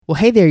Well,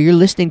 hey there, you're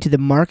listening to the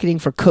Marketing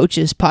for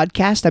Coaches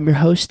podcast. I'm your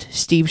host,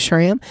 Steve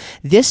Schramm.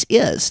 This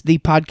is the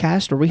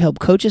podcast where we help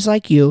coaches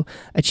like you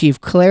achieve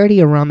clarity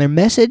around their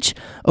message,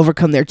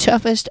 overcome their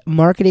toughest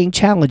marketing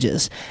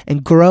challenges,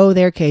 and grow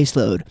their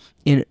caseload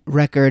in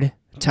record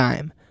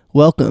time.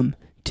 Welcome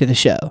to the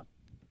show.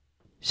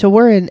 So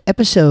we're in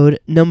episode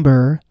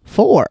number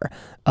 4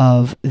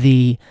 of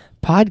the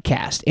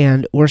podcast,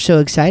 and we're so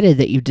excited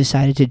that you've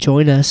decided to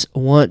join us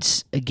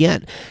once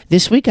again.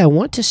 This week I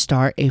want to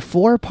start a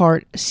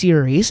 4-part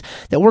series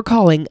that we're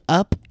calling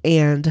Up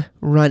and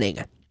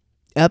Running.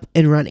 Up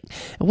and Running.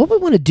 And what we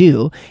want to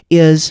do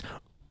is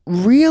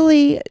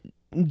really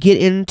get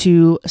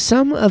into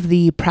some of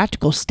the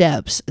practical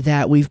steps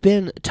that we've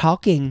been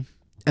talking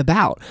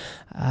about.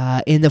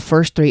 In the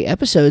first 3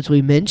 episodes,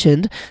 we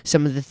mentioned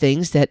some of the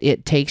things that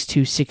it takes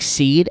to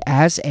succeed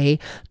as a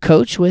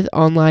coach with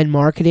online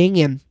marketing,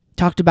 and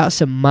talked about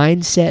some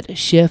mindset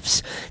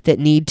shifts that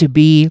need to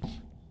be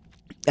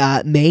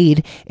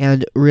made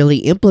and really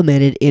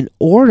implemented in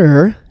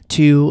order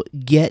to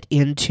get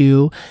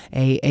into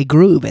a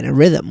groove and a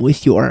rhythm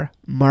with your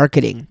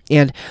marketing.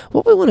 And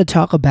what we want to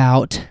talk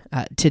about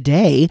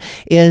today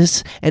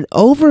is an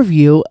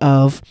overview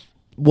of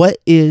what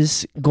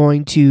is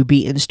going to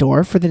be in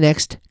store for the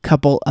next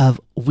couple of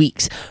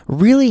weeks.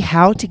 Really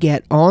how to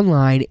get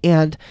online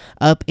and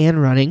up and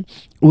running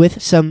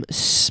with some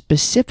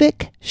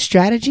specific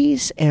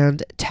strategies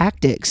and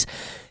tactics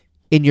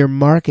in your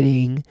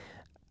marketing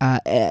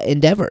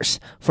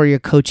endeavors for your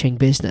coaching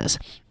business.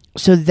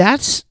 So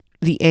that's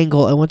the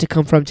angle I want to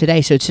come from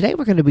today. So today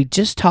we're going to be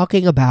just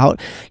talking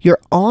about your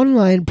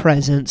online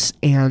presence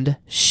and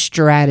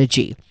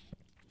strategy.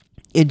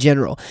 In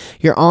general,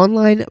 your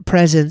online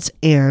presence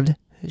and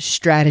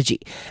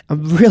strategy.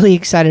 I'm really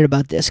excited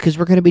about this because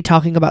we're going to be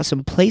talking about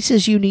some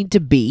places you need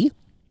to be,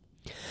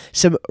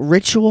 some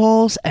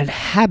rituals and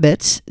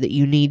habits that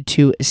you need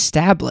to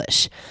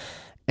establish,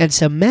 and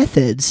some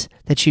methods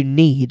that you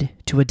need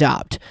to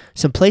adopt.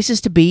 Some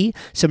places to be,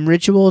 some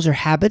rituals or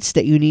habits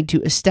that you need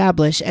to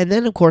establish, and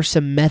then, of course,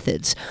 some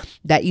methods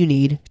that you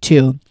need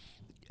to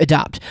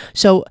adopt.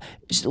 So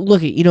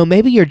look,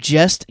 maybe you're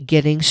just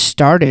getting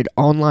started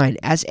online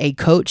as a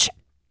coach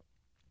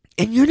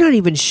and you're not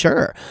even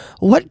sure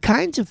what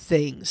kinds of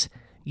things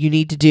you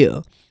need to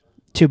do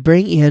to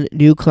bring in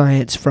new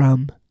clients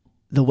from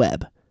the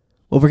web.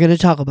 Well, we're going to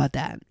talk about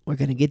that. We're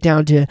going to get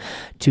down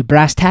to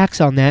brass tacks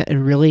on that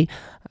and really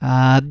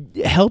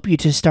help you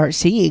to start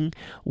seeing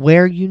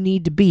where you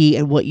need to be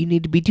and what you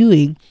need to be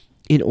doing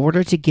in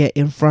order to get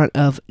in front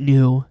of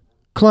new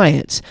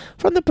clients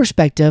from the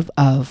perspective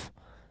of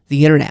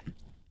the internet.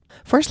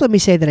 First, let me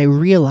say that I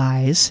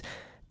realize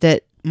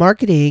that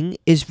marketing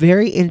is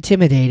very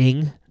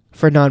intimidating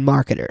for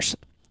non-marketers.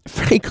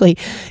 Frankly,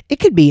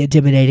 it could be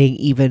intimidating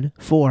even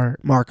for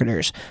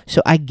marketers.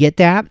 So I get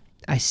that.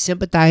 I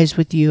sympathize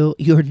with you.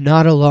 You're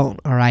not alone,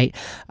 all right?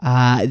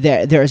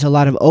 There is a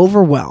lot of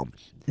overwhelm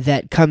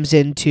that comes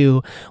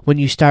into when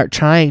you start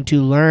trying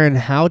to learn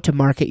how to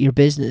market your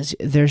business.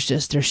 There's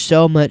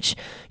so much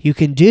you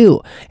can do.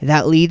 And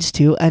that leads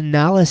to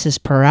analysis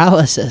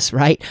paralysis,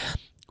 right?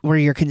 Where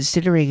you're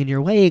considering and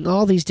you're weighing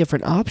all these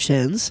different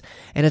options,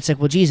 and it's like,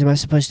 well, geez, am I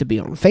supposed to be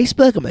on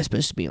Facebook? Am I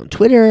supposed to be on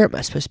Twitter? Am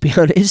I supposed to be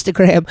on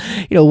Instagram?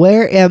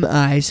 Where am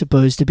I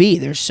supposed to be?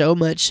 There's so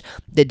much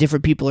that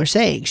different people are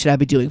saying. Should I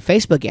be doing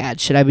Facebook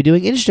ads? Should I be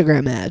doing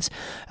Instagram ads?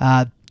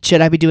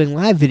 Should I be doing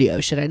live video?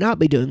 Should I not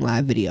be doing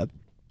live video?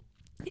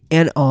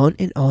 And on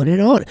and on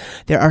and on.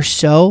 There are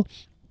so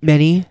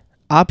many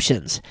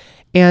options,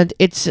 and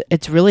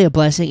it's really a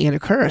blessing and a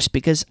curse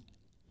because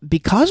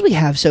we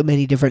have so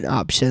many different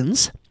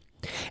options.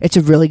 It's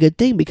a really good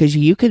thing because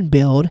you can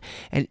build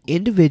an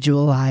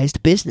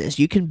individualized business.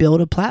 You can build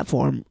a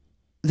platform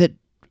that,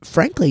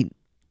 frankly,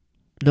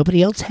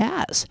 nobody else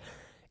has.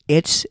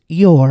 It's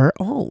your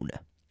own.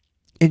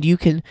 And you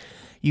can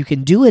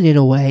do it in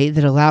a way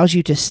that allows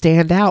you to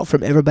stand out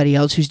from everybody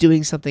else who's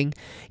doing something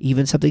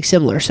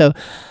similar. So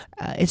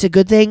it's a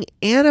good thing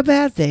and a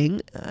bad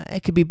thing.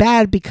 It could be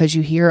bad because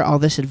you hear all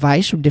this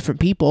advice from different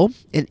people,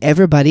 and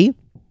everybody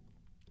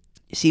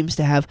seems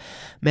to have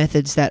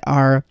methods that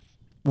are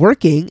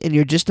working, and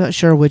you're just not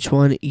sure which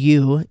one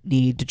you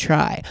need to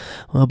try.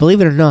 Well,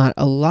 believe it or not,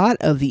 a lot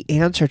of the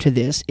answer to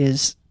this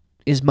is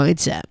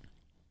mindset.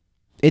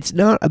 It's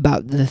not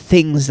about the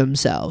things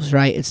themselves,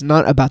 right? It's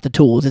not about the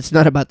tools. It's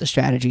not about the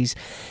strategies.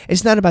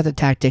 It's not about the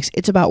tactics.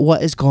 It's about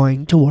what is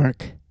going to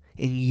work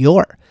in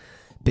your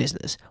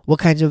business. What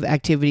kinds of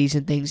activities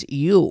and things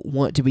you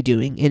want to be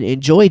doing and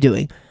enjoy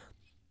doing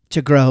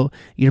to grow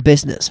your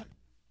business.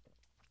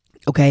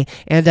 Okay,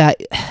 and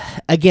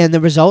again,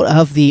 the result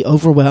of the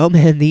overwhelm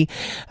and the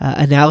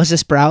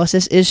analysis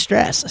paralysis is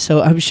stress.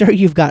 So I'm sure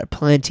you've got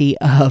plenty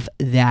of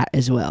that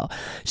as well.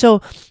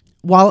 So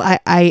while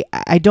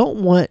I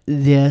don't want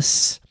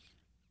this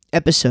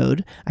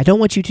episode, I don't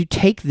want you to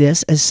take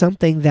this as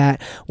something that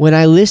when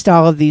I list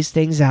all of these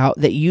things out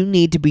that you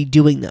need to be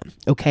doing them,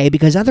 okay?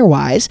 Because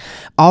otherwise,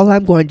 all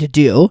I'm going to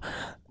do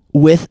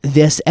with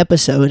this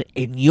episode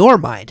in your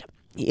mind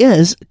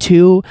is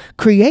to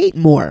create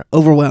more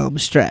overwhelm,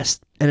 stress,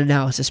 and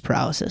analysis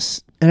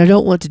paralysis. And I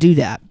don't want to do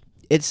that.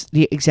 It's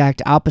the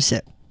exact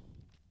opposite.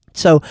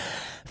 So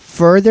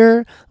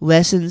further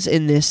lessons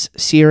in this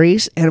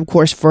series, and of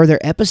course further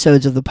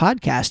episodes of the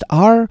podcast,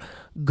 are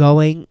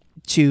going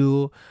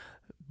to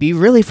be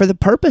really for the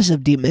purpose of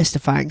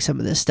demystifying some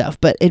of this stuff.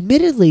 But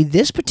admittedly,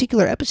 this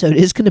particular episode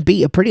is going to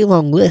be a pretty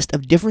long list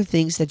of different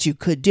things that you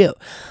could do.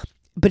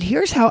 But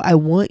here's how I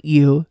want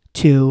you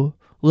to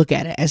look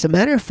at it. As a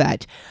matter of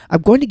fact,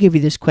 I'm going to give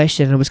you this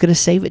question. I was going to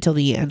save it till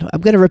the end.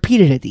 I'm going to repeat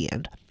it at the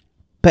end.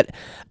 But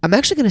I'm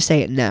actually going to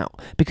say it now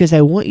because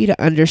I want you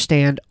to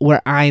understand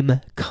where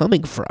I'm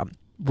coming from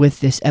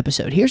with this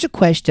episode. Here's a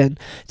question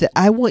that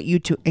I want you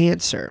to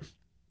answer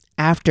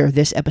after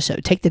this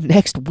episode. Take the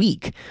next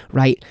week,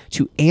 right,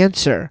 to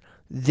answer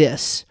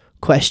this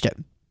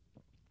question.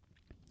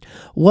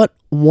 What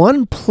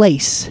one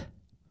place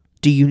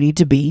do you need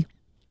to be?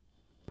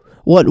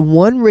 What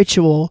one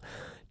ritual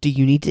do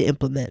you need to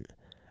implement?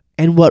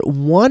 And what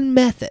one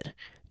method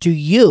do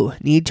you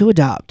need to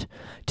adopt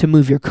to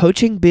move your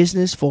coaching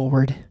business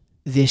forward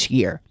this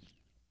year?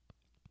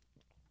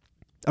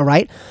 All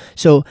right?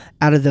 So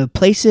out of the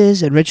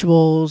places and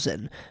rituals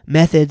and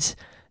methods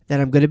that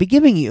I'm going to be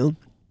giving you,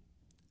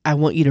 I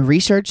want you to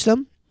research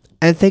them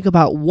and think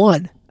about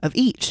one of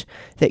each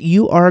that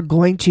you are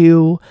going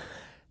to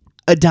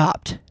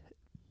adopt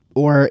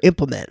or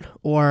implement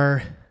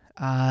or,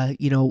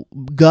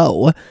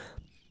 go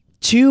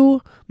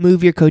to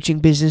move your coaching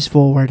business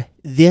forward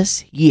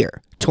this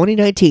year.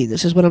 2019,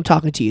 this is what I'm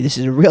talking to you. This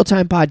is a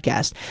real-time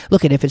podcast.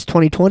 Look, and if it's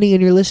 2020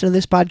 and you're listening to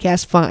this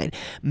podcast, fine.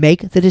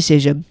 Make the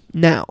decision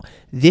now.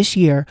 This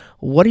year,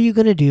 what are you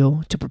going to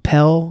do to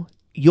propel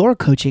your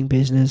coaching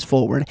business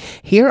forward?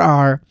 Here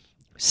are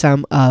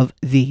some of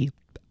the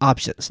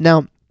options.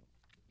 Now,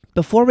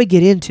 before we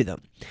get into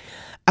them,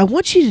 I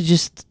want you to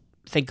just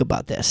think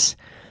about this.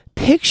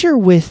 Picture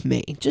with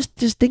me, just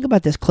think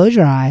about this, close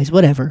your eyes,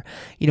 whatever.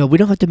 We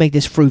don't have to make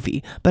this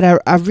froofy, but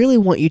I really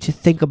want you to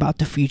think about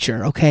the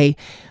future, okay?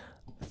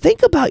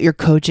 Think about your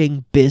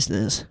coaching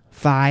business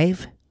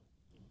 5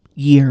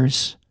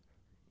 years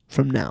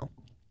from now.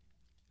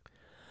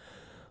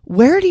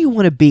 Where do you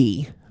want to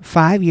be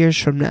 5 years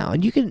from now?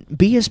 And you can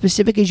be as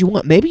specific as you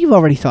want. Maybe you've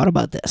already thought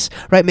about this,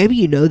 right? Maybe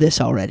you know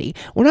this already.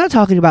 We're not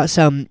talking about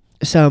some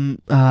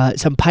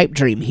pipe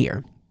dream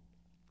here.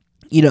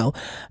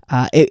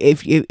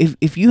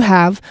 If you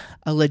have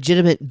a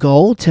legitimate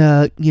goal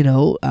to,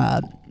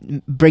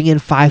 bring in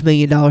 $5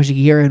 million a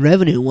year in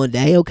revenue one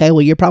day, okay,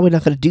 well, you're probably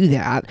not going to do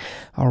that,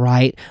 all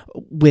right,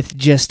 with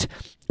just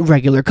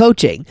regular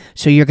coaching.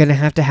 So you're going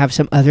to have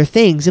some other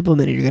things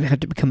implemented. You're going to have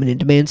to become an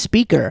in-demand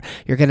speaker.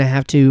 You're going to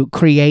have to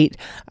create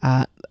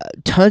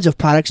tons of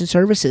products and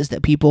services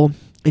that people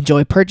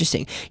enjoy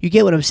purchasing. You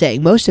get what I'm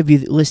saying? Most of you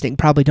listening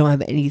probably don't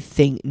have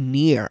anything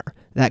near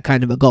that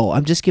kind of a goal.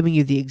 I'm just giving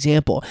you the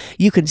example.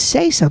 You can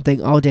say something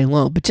all day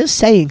long, but just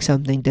saying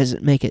something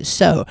doesn't make it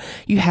so.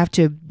 You have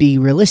to be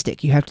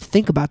realistic. You have to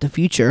think about the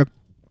future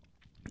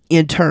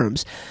in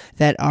terms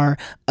that are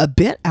a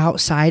bit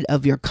outside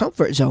of your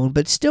comfort zone,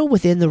 but still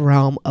within the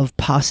realm of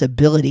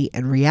possibility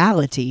and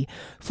reality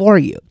for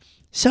you.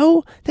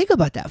 So think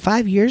about that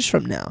 5 years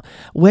from now.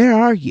 Where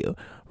are you,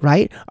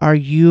 right? Are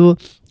you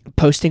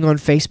posting on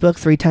Facebook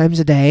 3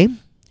 times a day?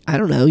 I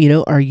don't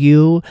know, are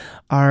you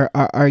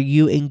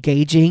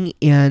engaging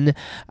in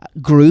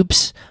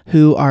groups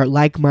who are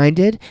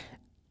like-minded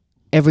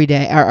every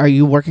day? Are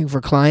you working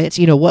for clients?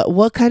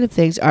 What kind of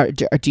things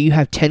do you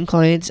have 10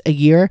 clients a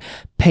year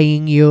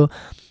paying you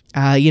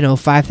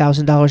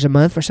 $5,000 a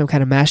month for some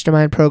kind of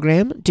mastermind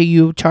program? Do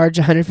you charge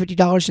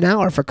 $150 an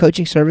hour for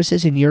coaching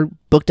services and you're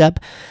booked up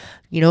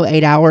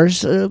 8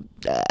 hours a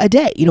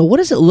day? What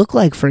does it look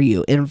like for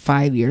you in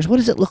 5 years? What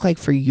does it look like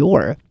for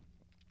your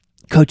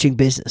coaching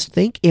business?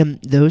 Think in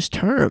those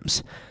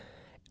terms.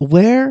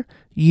 Where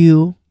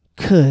you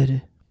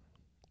could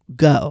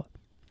go.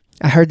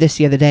 I heard this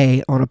the other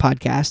day on a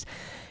podcast,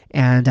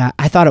 and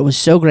I thought it was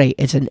so great.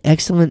 It's an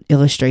excellent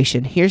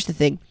illustration. Here's the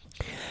thing.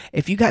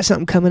 If you got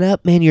something coming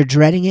up, man, you're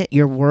dreading it,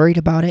 you're worried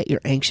about it,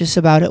 you're anxious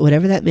about it,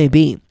 whatever that may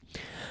be,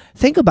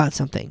 think about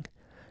something.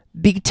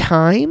 Big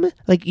time,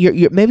 like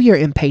maybe you're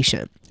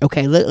impatient.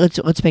 Okay,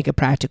 let's make it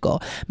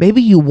practical.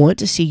 Maybe you want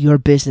to see your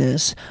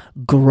business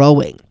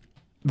growing,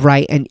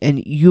 right?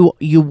 And you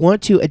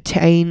want to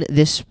attain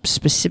this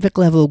specific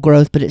level of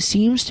growth, but it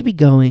seems to be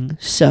going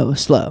so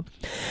slow.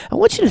 I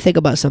want you to think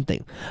about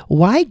something.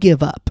 Why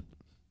give up?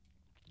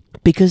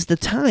 Because the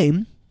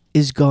time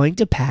is going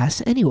to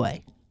pass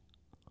anyway.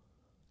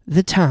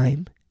 The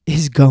time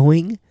is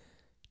going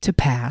to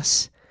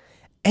pass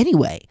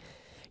anyway.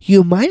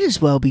 You might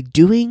as well be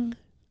doing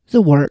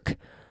the work,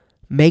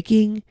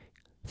 making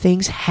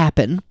things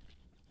happen,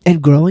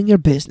 and growing your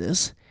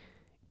business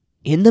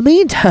in the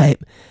meantime,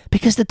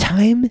 because the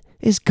time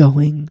is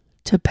going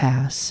to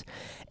pass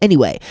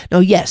anyway. Now,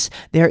 yes,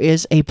 there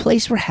is a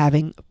place for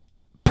having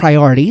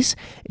priorities,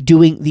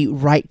 doing the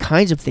right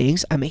kinds of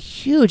things. I'm a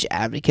huge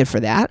advocate for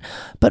that.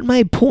 But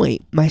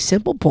my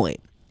simple point,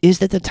 is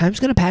that the time's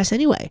going to pass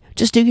anyway.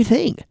 Just do your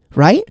thing,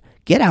 right?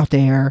 Get out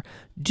there,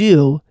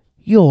 do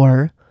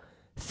your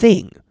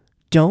thing.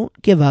 Don't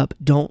give up.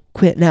 Don't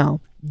quit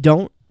now.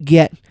 Don't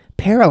get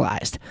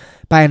paralyzed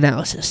by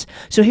analysis.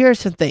 So here are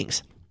some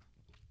things,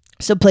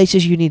 some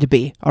places you need to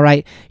be, all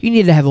right? You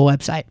need to have a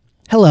website.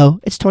 Hello,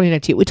 it's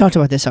 2019. We talked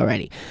about this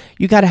already.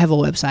 You got to have a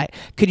website.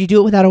 Could you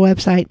do it without a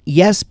website?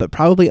 Yes, but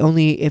probably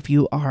only if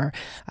you are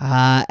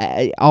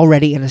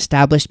already an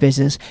established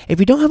business.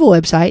 If you don't have a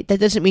website, that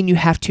doesn't mean you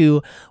have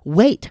to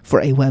wait for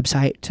a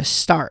website to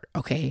start,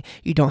 okay?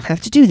 You don't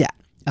have to do that.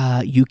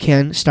 You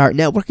can start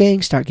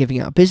networking, start giving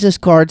out business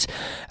cards,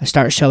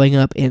 start showing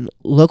up in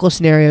local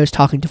scenarios,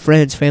 talking to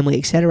friends, family,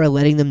 etc.,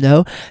 letting them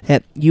know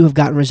that you have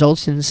gotten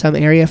results in some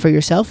area for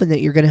yourself and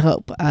that you're going to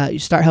help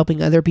start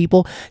helping other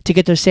people to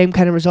get those same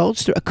kind of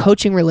results through a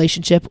coaching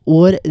relationship.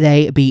 Would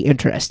they be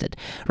interested?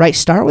 Right?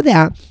 Start with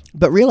that,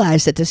 but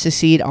realize that to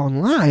succeed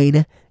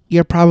online,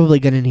 you're probably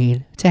going to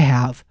need to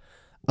have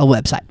a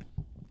website.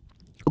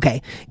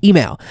 Okay,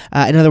 email.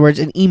 In other words,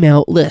 an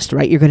email list,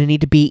 right? You're going to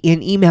need to be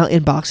in email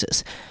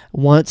inboxes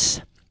once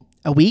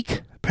a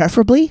week,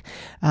 preferably,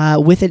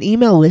 with an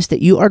email list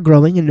that you are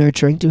growing and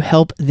nurturing to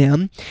help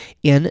them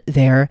in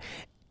their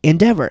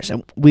endeavors.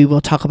 And we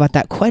will talk about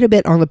that quite a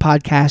bit on the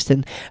podcast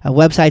and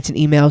websites and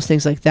emails,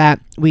 things like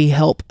that. We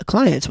help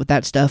clients with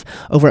that stuff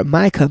over at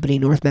my company,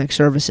 NorthMax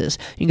Services.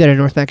 You can go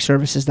to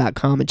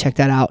northmaxservices.com and check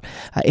that out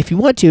if you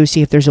want to,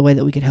 see if there's a way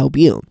that we can help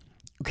you.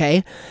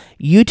 Okay,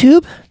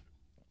 YouTube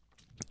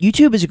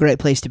is a great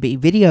place to be.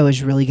 Video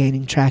is really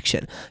gaining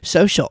traction.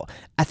 Social.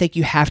 I think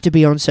you have to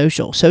be on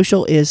social.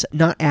 Social is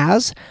not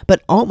as,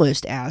 but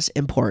almost as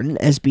important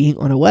as being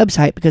on a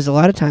website, because a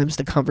lot of times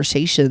the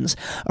conversations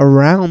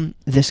around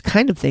this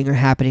kind of thing are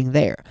happening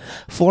there.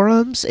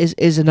 Forums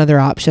is another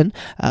option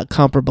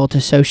comparable to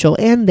social,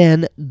 and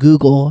then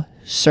Google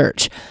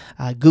search.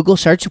 Google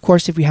search, of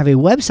course, if you have a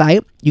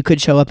website, you could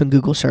show up in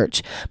Google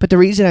search. But the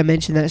reason I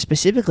mention that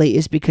specifically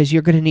is because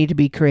you're going to need to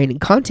be creating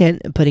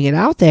content and putting it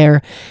out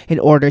there in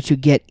order to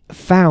get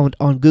found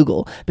on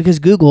Google. Because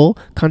Google,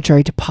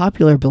 contrary to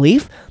popular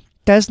belief,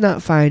 does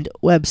not find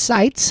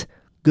websites.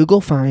 Google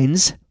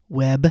finds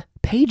web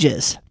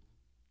pages.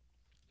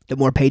 The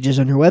more pages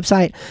on your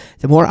website,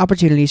 the more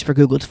opportunities for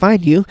Google to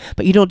find you.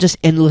 But you don't just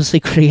endlessly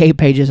create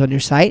pages on your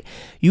site.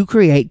 You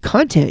create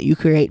content. You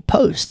create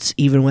posts,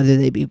 even whether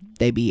they be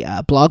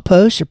blog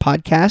posts or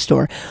podcasts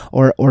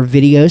or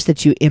videos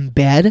that you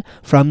embed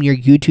from your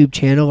YouTube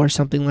channel or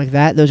something like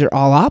that. Those are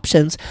all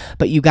options.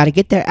 But you got to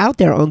get that out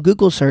there on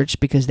Google search,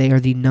 because they are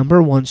the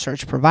number one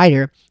search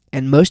provider,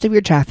 and most of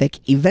your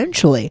traffic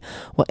eventually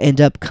will end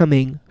up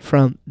coming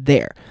from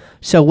there.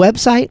 So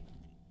website,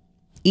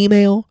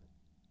 email,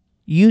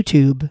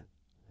 YouTube,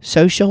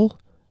 social,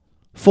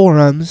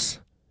 forums,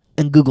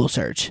 and Google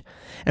search.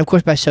 And of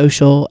course, by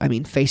social, I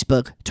mean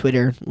Facebook,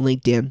 Twitter,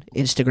 LinkedIn,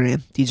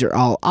 Instagram. These are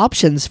all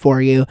options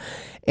for you.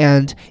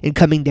 And in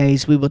coming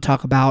days, we will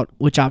talk about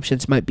which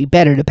options might be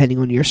better depending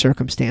on your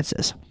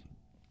circumstances.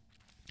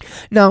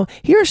 Now,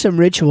 here are some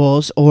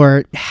rituals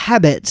or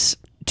habits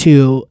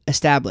to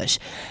establish.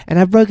 And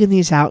I've broken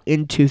these out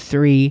into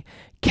 3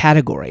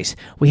 categories.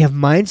 We have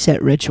mindset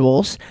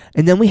rituals,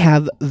 and then we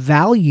have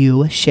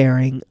value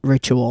sharing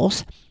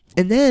rituals,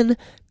 and then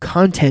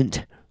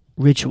content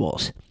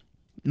rituals.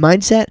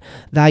 Mindset,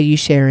 value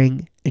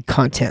sharing, and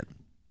content.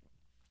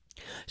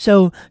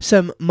 So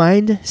some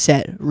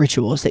mindset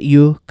rituals that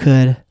you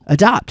could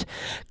adopt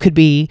could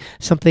be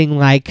something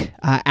like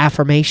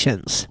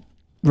affirmations,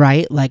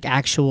 right? Like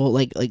actual,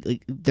 like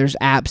there's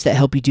apps that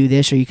help you do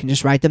this, or you can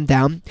just write them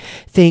down.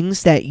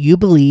 Things that you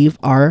believe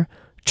are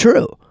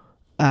true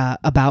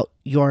about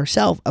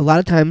yourself. A lot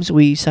of times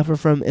we suffer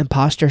from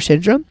imposter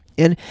syndrome,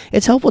 and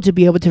it's helpful to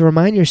be able to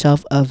remind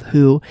yourself of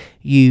who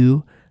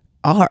you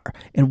are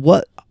and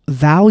what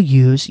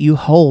values you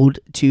hold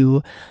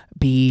to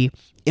be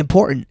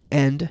important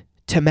and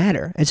to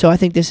matter. And so I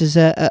think this is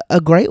a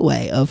great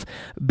way of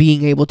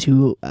being able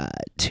to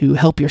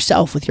help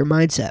yourself with your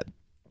mindset.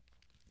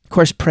 Of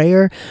course,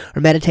 prayer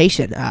or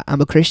meditation. I'm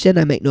a Christian.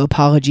 I make no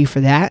apology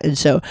for that. And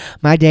so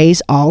my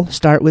days all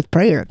start with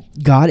prayer.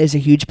 God is a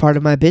huge part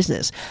of my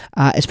business.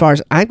 As far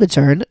as I'm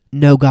concerned,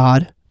 no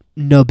God,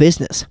 no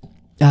business.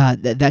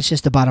 That's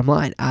just the bottom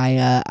line.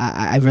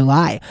 I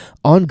rely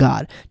on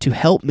God to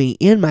help me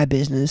in my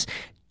business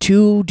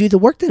to do the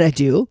work that I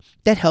do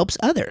that helps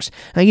others.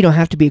 Now, you don't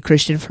have to be a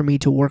Christian for me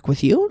to work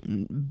with you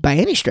by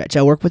any stretch.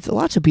 I work with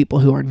lots of people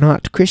who are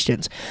not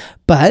Christians,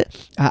 but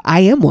I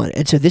am one.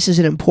 And so this is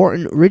an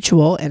important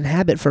ritual and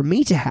habit for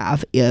me to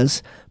have,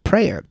 is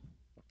prayer.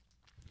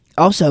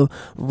 Also,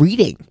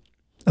 reading.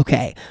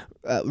 Okay.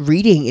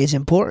 Reading is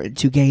important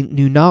to gain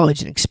new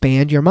knowledge and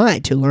expand your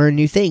mind, to learn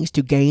new things,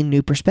 to gain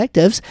new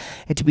perspectives,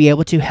 and to be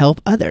able to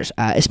help others,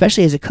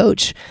 especially as a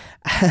coach.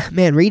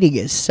 Man, reading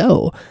is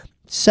so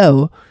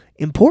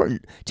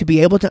important to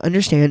be able to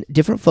understand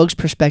different folks'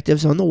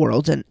 perspectives on the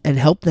world and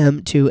help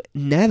them to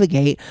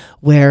navigate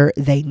where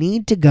they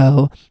need to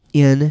go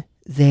in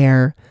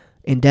their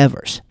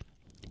endeavors.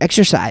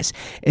 Exercise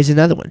is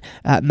another one.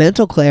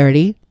 Mental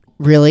clarity,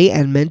 really,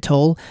 and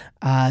mental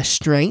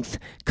strength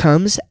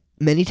comes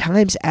many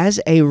times as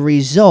a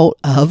result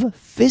of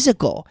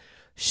physical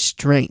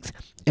strength.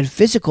 and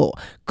physical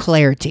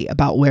clarity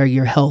about where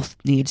your health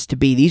needs to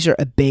be. These are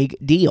a big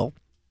deal.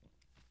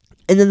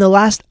 And then the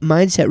last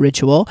mindset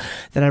ritual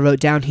that I wrote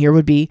down here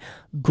would be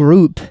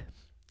group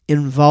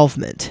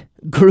involvement.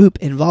 Group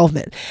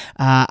involvement.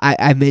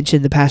 I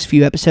mentioned the past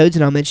few episodes,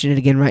 and I'll mention it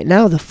again right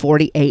now, the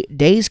 48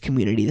 Days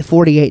community, the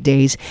 48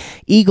 Days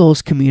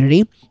Eagles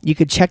community. You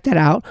could check that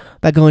out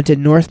by going to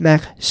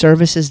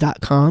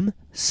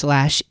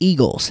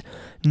northmacservices.com/Eagles.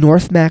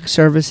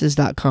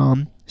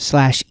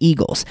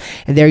 northmacservices.com/Eagles.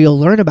 And there you'll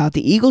learn about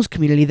the Eagles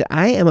community that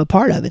I am a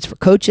part of. It's for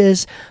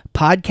coaches,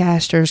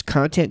 podcasters,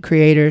 content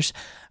creators,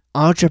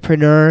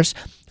 entrepreneurs,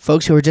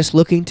 folks who are just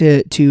looking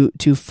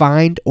to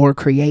find or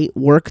create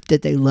work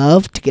that they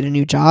love, to get a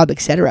new job,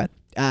 etc.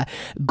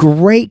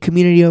 Great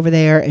community over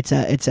there. It's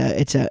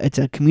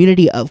a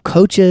community of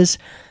coaches.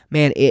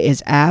 Man, it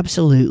is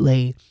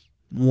absolutely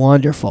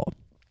wonderful.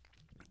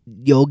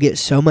 You'll get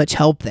so much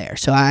help there.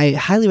 So I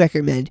highly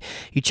recommend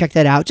you check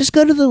that out. Just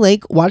go to the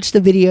link, watch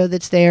the video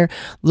that's there,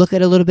 look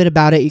at a little bit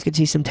about it. You can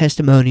see some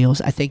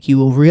testimonials. I think you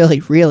will really,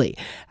 really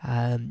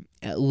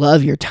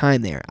love your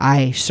time there.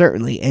 I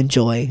certainly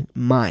enjoy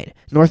mine.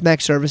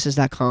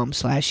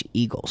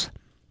 northmacservices.com/Eagles.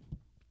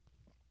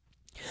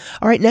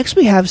 All right, next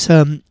we have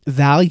some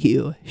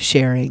value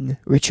sharing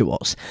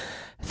rituals.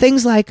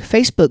 Things like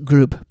Facebook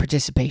group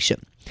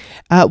participation.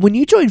 When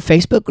you join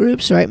Facebook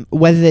groups, right,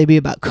 whether they be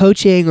about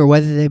coaching or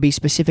whether they be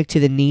specific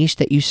to the niche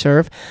that you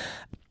serve,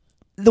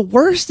 the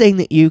worst thing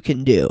that you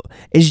can do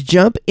is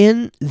jump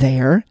in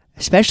there,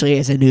 especially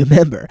as a new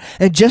member,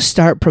 and just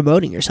start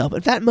promoting yourself.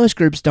 In fact, most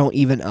groups don't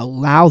even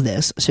allow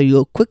this, so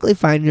you'll quickly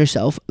find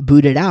yourself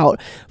booted out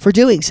for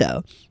doing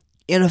so.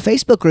 In a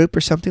Facebook group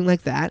or something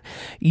like that,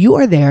 you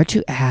are there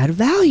to add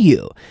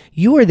value.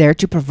 You are there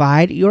to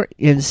provide your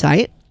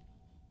insight,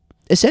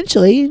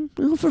 essentially,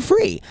 for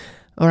free.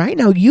 All right,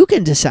 now you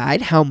can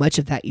decide how much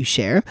of that you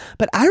share,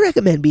 but I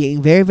recommend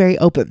being very, very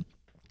open.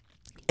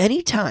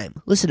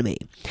 Anytime, listen to me,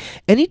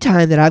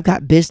 anytime that I've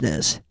got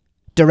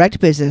direct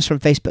business from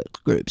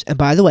Facebook groups, and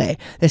by the way,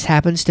 this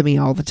happens to me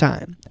all the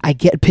time. I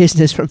get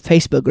business from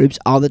Facebook groups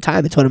all the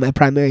time. It's one of my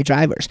primary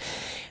drivers.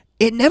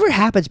 It never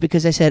happens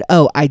because I said,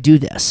 oh, I do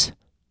this.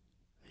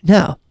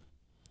 No.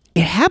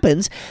 It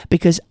happens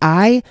because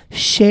I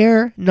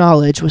share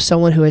knowledge with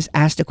someone who has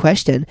asked a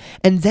question,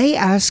 and they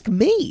ask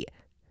me,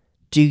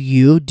 do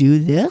you do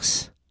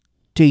this?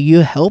 Do you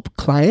help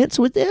clients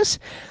with this?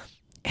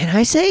 And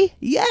I say,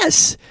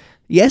 yes.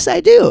 Yes, I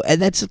do. And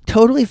that's a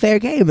totally fair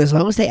game as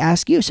long as they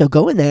ask you. So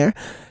go in there,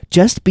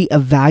 just be a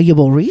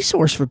valuable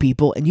resource for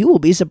people, and you will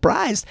be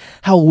surprised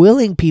how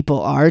willing people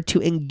are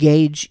to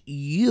engage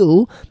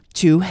you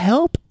to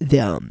help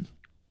them.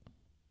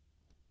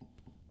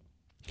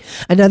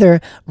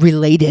 Another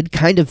related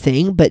kind of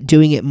thing, but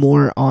doing it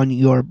more on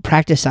your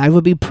practice side,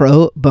 would be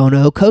pro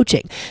bono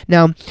coaching.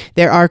 Now,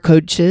 there are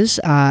coaches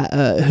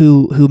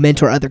who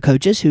mentor other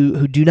coaches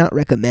who do not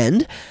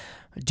recommend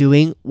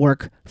doing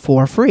work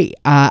for free.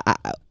 I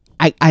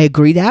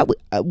agree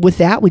with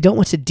that. We don't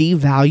want to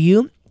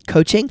devalue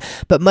coaching,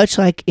 but much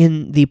like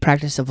in the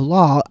practice of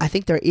law, I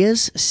think there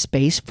is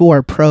space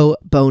for pro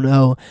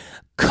bono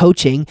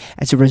coaching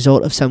as a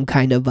result of some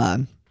kind of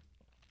a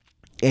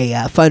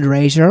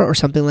fundraiser or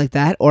something like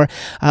that. Or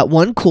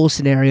one cool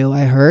scenario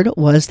I heard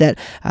was that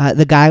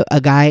a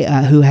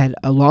guy who had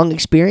a long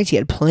experience, he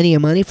had plenty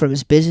of money from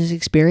his business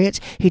experience,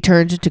 he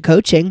turned to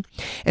coaching,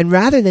 and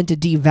rather than to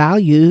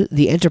devalue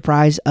the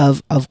enterprise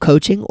of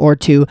coaching or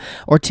to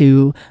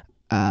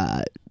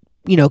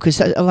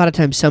because a lot of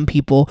times some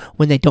people,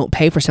 when they don't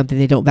pay for something,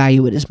 they don't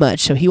value it as much.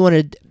 So he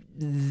wanted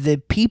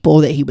the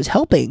people that he was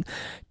helping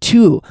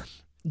to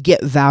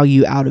get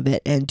value out of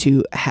it and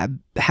to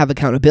have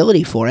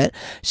accountability for it.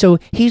 So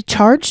he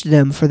charged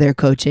them for their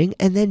coaching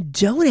and then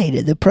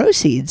donated the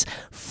proceeds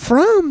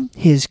from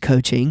his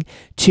coaching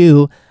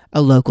to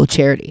a local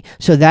charity.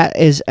 So that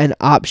is an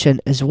option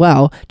as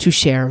well to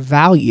share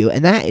value,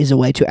 and that is a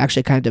way to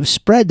actually kind of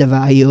spread the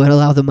value and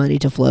allow the money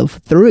to flow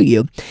through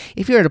you.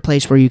 If you're at a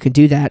place where you can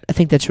do that, I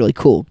think that's really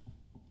cool.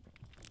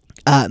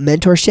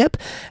 Mentorship.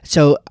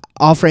 So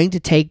offering to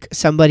take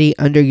somebody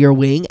under your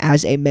wing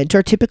as a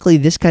mentor. Typically,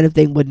 this kind of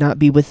thing would not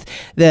be with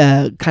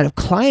the kind of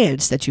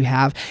clients that you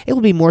have. It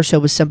will be more so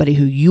with somebody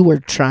who you are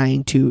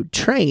trying to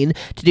train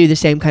to do the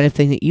same kind of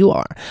thing that you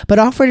are. But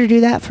offer to do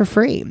that for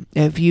free.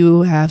 If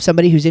you have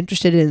somebody who's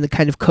interested in the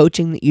kind of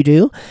coaching that you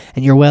do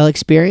and you're well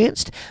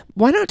experienced,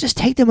 why not just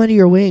take them under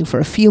your wing for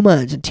a few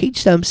months and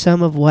teach them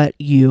some of what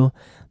you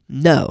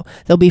know?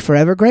 They'll be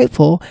forever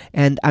grateful,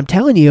 and I'm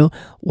telling you,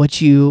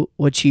 what you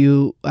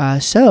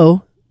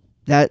sow,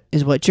 that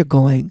is what you're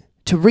going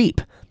to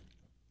reap.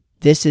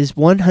 This is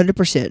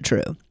 100%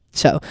 true.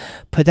 So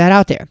put that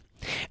out there.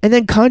 And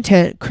then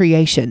content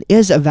creation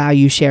is a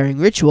value sharing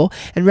ritual.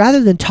 And rather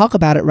than talk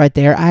about it right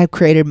there, I have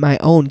created my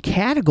own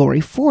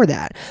category for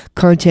that,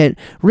 content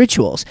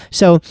rituals.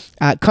 So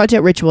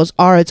content rituals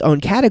are its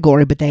own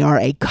category, but they are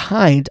a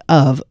kind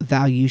of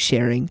value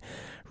sharing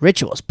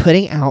rituals,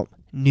 putting out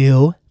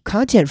new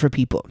content for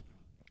people.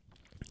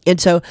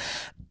 And so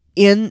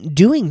in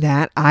doing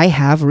that, I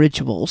have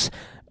rituals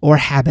or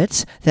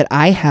habits that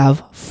I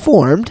have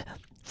formed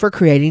for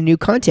creating new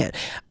content.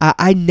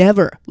 I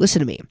never, listen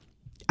to me,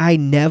 I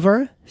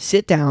never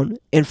sit down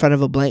in front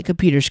of a blank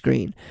computer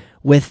screen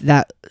with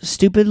that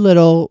stupid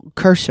little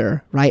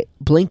cursor, right,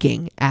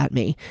 blinking at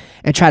me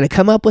and try to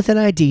come up with an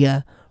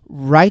idea,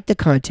 write the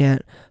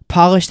content,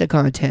 polish the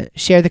content,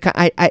 share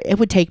the it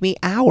would take me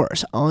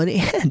hours on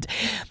end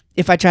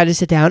if I try to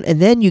sit down,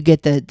 and then you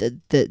get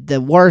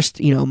the worst,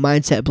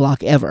 mindset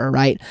block ever,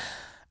 right?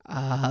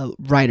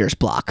 Writer's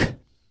block.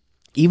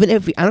 Even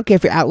if, I don't care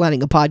if you're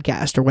outlining a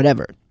podcast or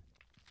whatever,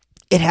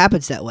 it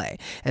happens that way.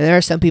 And there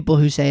are some people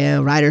who say,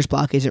 writer's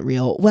block isn't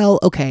real. Well,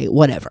 okay,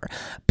 whatever.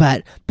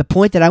 But the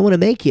point that I want to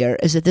make here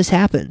is that this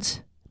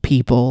happens.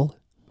 People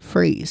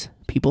freeze.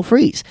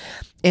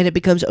 And it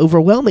becomes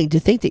overwhelming to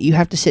think that you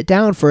have to sit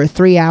down for a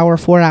 3-hour,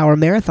 4-hour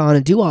marathon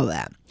and do all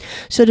that.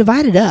 So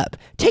divide it up.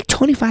 Take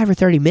 25 or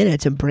 30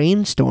 minutes and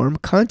brainstorm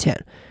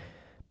content.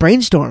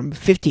 Brainstorm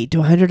 50 to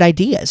 100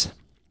 ideas.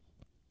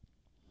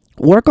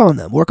 Work on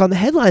them. Work on the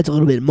headlines a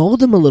little bit. Mold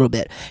them a little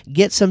bit.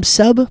 Get some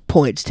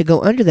sub-points to go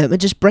under them and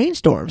just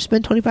brainstorm.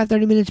 Spend 25,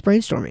 30 minutes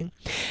brainstorming.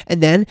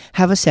 And then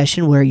have a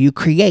session where you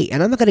create.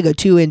 And I'm not going to go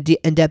too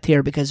in-depth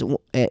here because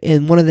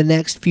in one of the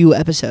next few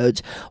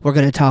episodes, we're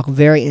going to talk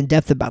very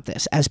in-depth about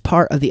this as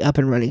part of the Up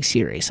and Running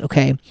series,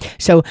 okay?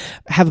 So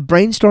have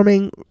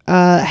brainstorming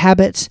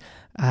habits,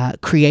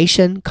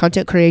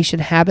 content creation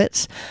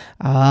habits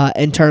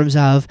in terms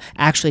of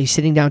actually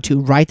sitting down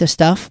to write the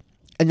stuff.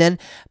 And then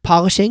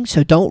polishing,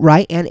 so don't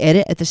write and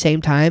edit at the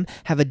same time.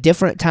 Have a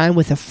different time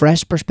with a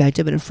fresh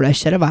perspective and a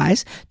fresh set of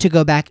eyes to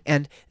go back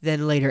and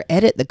then later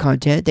edit the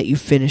content that you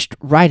finished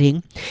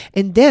writing.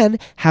 And then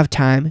have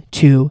time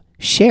to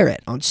share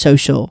it on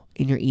social,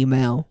 in your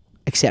email,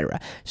 etc.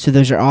 So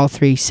those are all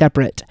 3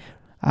 separate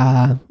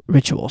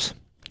rituals,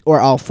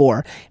 or all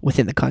 4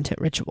 within the content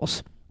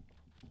rituals.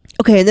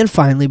 Okay, and then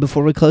finally,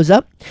 before we close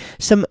up,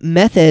 some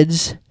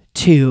methods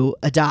to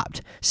adopt.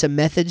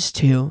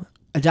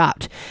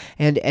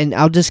 And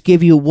I'll just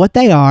give you what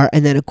they are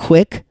and then a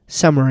quick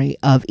summary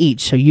of each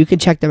so you can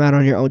check them out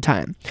on your own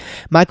time.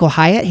 Michael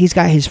Hyatt, he's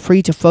got his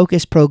Free to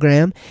Focus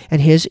program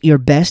and his Your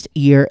Best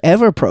Year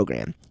Ever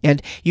program.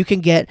 And you can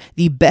get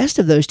the best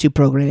of those 2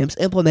 programs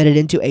implemented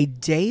into a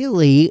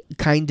daily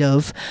kind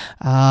of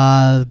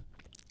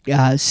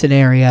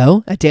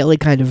scenario, a daily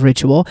kind of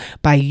ritual,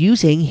 by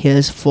using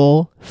his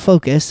Full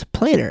Focus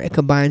Planner. It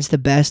combines the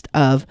best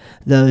of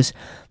those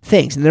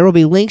things. And there will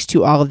be links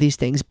to all of these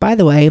things, by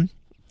the way,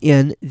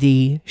 in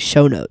the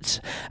show notes.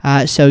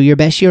 So Your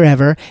Best Year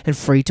Ever and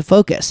Free to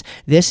Focus.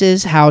 This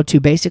is how to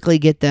basically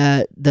get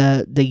the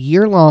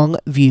year-long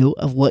view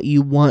of what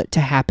you want to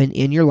happen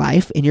in your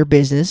life, in your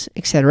business,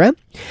 etc.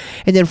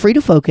 And then Free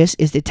to Focus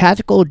is the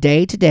tactical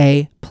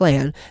day-to-day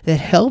plan that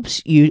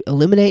helps you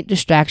eliminate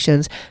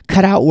distractions,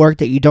 cut out work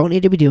that you don't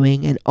need to be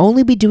doing, and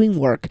only be doing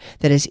work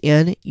that is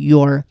in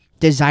your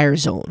desire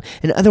zone.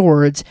 In other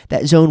words,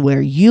 that zone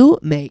where you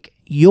make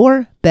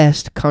your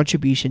best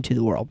contribution to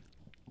the world.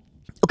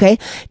 Okay,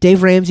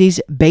 Dave Ramsey's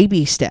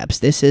Baby Steps.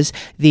 This is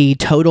the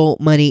Total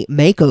Money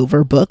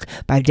Makeover book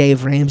by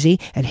Dave Ramsey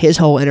and his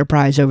whole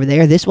enterprise over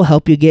there. This will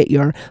help you get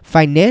your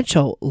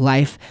financial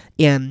life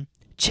in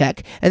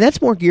check. And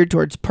that's more geared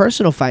towards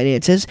personal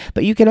finances,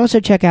 but you can also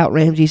check out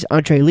Ramsey's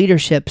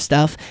EntreLeadership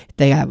stuff.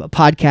 They have a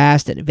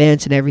podcast and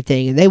events and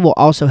everything, and they will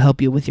also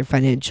help you with your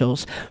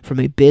financials from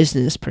a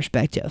business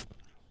perspective.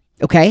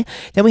 Okay,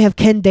 then we have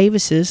Ken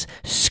Davis's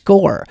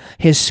SCORE,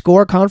 his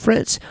SCORE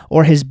conference,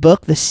 or his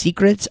book, The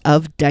Secrets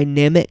of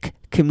Dynamic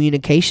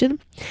Communication,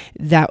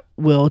 that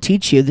will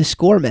teach you the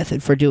SCORE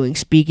method for doing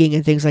speaking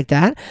and things like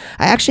that.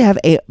 I actually have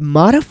a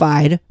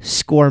modified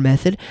SCORE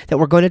method that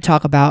we're going to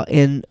talk about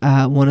in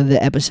one of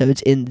the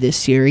episodes in this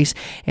series,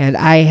 and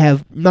I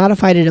have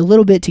modified it a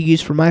little bit to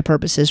use for my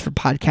purposes for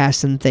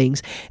podcasts and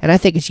things, and I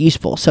think it's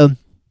useful. So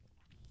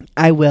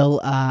I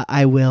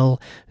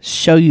will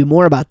show you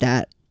more about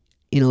that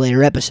in a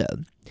later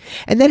episode.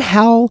 And then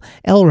Hal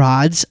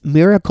Elrod's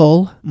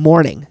Miracle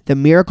Morning. The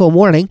Miracle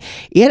Morning,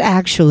 it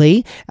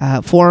actually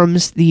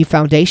forms the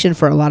foundation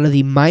for a lot of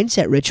the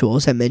mindset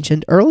rituals I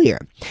mentioned earlier.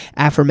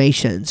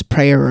 Affirmations,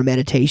 prayer or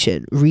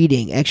meditation,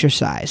 reading,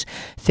 exercise,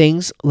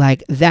 things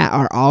like that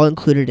are all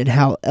included in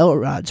Hal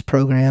Elrod's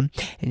program.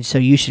 And so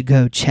you should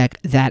go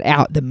check that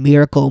out, The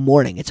Miracle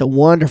Morning. It's a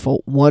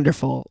wonderful,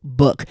 wonderful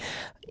book.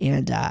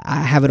 And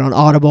I have it on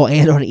Audible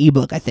and on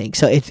ebook, I think.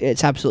 So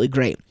it's absolutely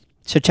great.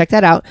 So check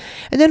that out.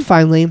 And then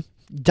finally,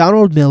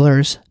 Donald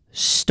Miller's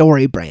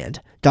Story Brand.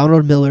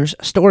 Donald Miller's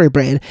Story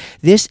Brand.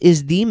 This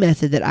is the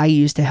method that I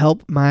use to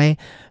help my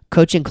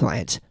coaching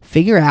clients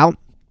figure out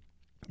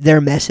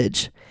their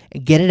message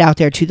and get it out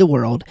there to the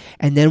world.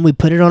 And then we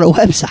put it on a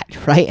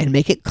website, right? And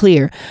make it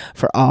clear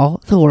for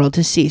all the world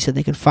to see so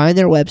they can find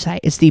their website.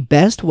 It's the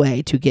best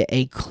way to get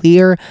a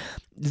clear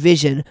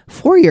vision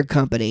for your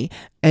company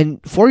and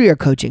for your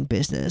coaching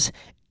business.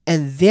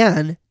 And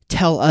then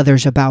tell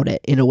others about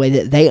it in a way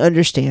that they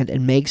understand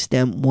and makes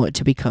them want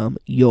to become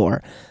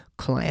your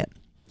client.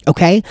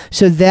 Okay,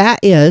 so that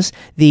is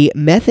the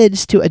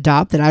methods to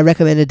adopt that I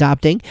recommend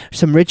adopting,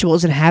 some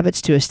rituals and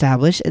habits to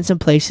establish, and some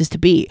places to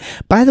be.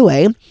 By the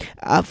way,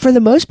 for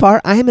the most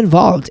part, I am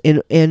involved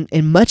in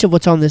much of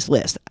what's on this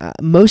list.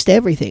 Most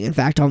everything, in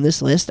fact, on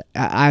this list,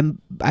 I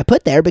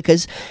put there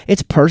because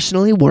it's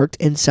personally worked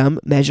in some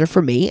measure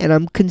for me, and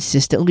I'm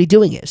consistently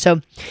doing it.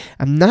 So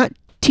I'm not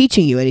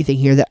teaching you anything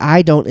here that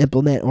I don't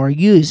implement or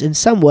use in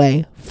some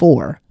way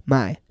for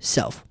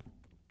myself.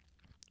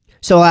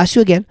 So I'll ask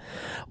you again,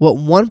 what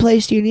one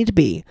place do you need to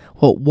be?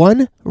 What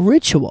one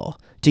ritual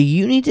do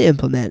you need to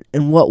implement?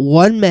 And what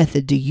one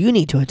method do you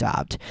need to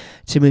adopt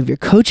to move your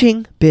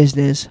coaching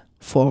business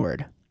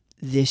forward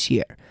this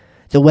year?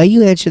 The way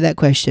you answer that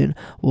question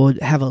will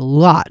have a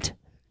lot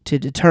to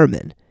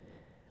determine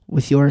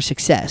with your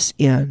success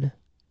in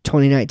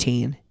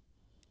 2019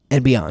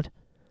 and beyond.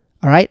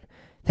 All right?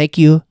 Thank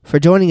you for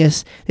joining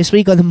us this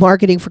week on the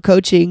Marketing for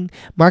Coaching,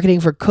 Marketing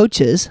for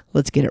Coaches,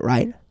 let's get it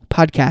right,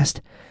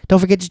 podcast. Don't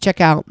forget to check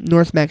out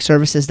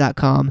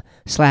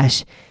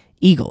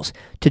northmaxservices.com/Eagles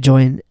to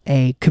join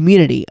a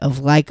community of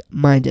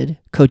like-minded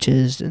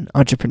coaches and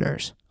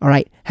entrepreneurs. All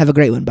right. Have a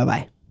great one.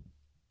 Bye-bye.